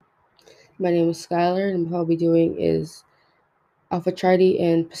My name is Skylar, and what I'll be doing is amphitrite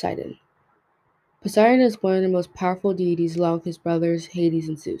and Poseidon. Poseidon is one of the most powerful deities along with his brothers Hades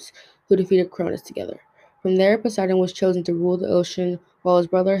and Zeus, who defeated Cronus together. From there, Poseidon was chosen to rule the ocean, while his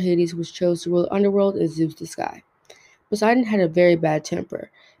brother Hades was chosen to rule the underworld and Zeus the sky. Poseidon had a very bad temper.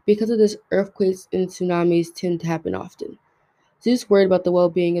 Because of this, earthquakes and tsunamis tend to happen often. Zeus worried about the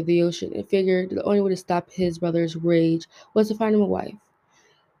well-being of the ocean and figured the only way to stop his brother's rage was to find him a wife.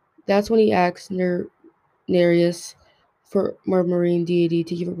 That's when he asked Nereus, former marine deity,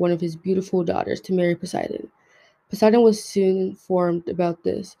 to give one of his beautiful daughters to marry Poseidon. Poseidon was soon informed about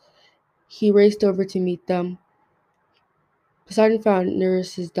this. He raced over to meet them. Poseidon found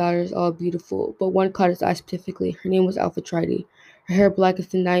Nereus' daughters all beautiful, but one caught his eye specifically. Her name was Amphitrite. Her hair black as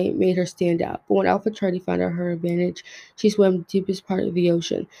the night made her stand out, but when Amphitrite found out her advantage, she swam the deepest part of the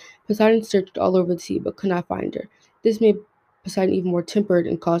ocean. Poseidon searched all over the sea, but could not find her. This made Poseidon even more tempered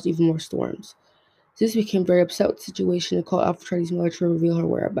and caused even more storms. Zeus became very upset with the situation and called Amphitrite's mother to reveal her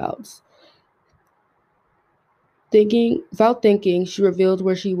whereabouts. Without thinking, she revealed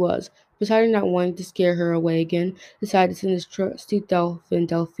where she was. Poseidon, not wanting to scare her away again, decided to send his trusty dolphin,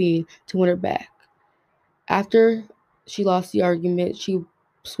 Delphine, to win her back. After she lost the argument, she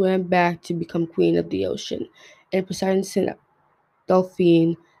swam back to become queen of the ocean, and Poseidon sent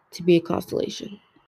Delphine to be a constellation.